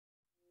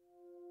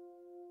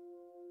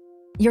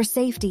Your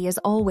safety is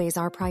always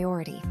our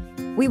priority.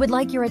 We would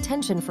like your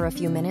attention for a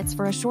few minutes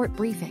for a short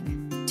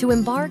briefing. To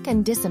embark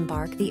and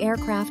disembark, the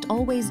aircraft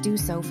always do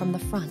so from the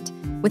front,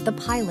 with the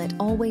pilot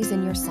always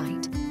in your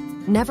sight.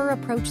 Never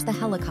approach the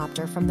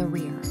helicopter from the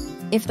rear.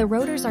 If the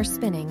rotors are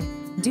spinning,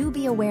 do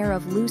be aware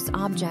of loose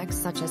objects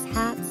such as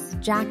hats,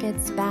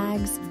 jackets,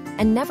 bags,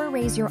 and never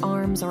raise your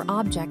arms or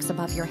objects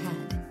above your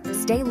head.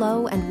 Stay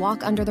low and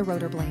walk under the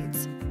rotor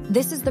blades.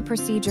 This is the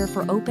procedure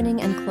for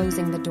opening and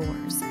closing the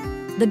doors.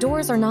 The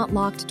doors are not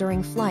locked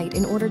during flight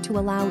in order to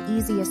allow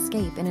easy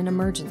escape in an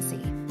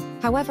emergency.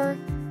 However,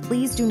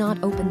 please do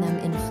not open them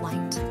in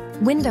flight.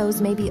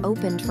 Windows may be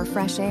opened for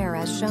fresh air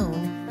as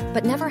shown,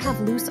 but never have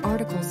loose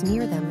articles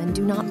near them and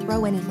do not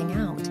throw anything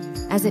out,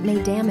 as it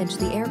may damage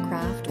the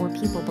aircraft or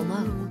people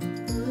below.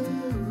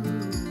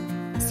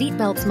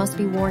 Seatbelts must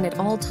be worn at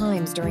all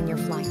times during your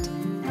flight.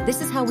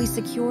 This is how we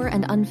secure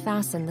and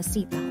unfasten the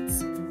seatbelts.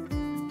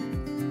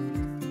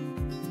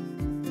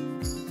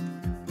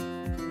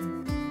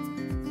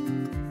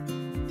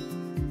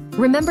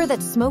 Remember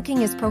that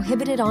smoking is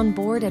prohibited on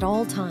board at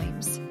all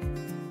times.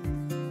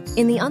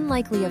 In the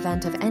unlikely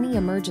event of any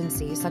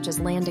emergency, such as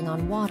landing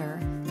on water,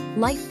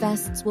 life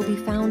vests will be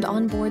found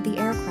on board the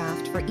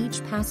aircraft for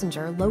each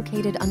passenger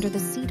located under the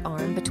seat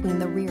arm between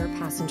the rear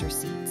passenger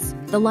seats.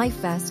 The life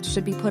vest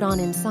should be put on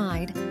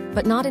inside,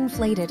 but not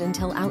inflated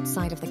until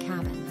outside of the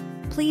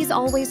cabin. Please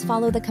always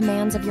follow the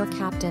commands of your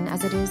captain,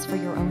 as it is for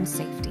your own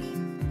safety.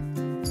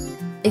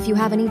 If you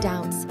have any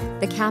doubts,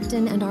 the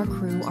captain and our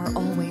crew are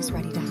always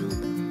ready to help.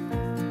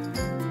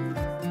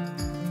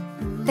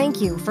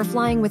 Thank you for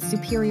flying with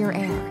Superior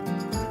Air.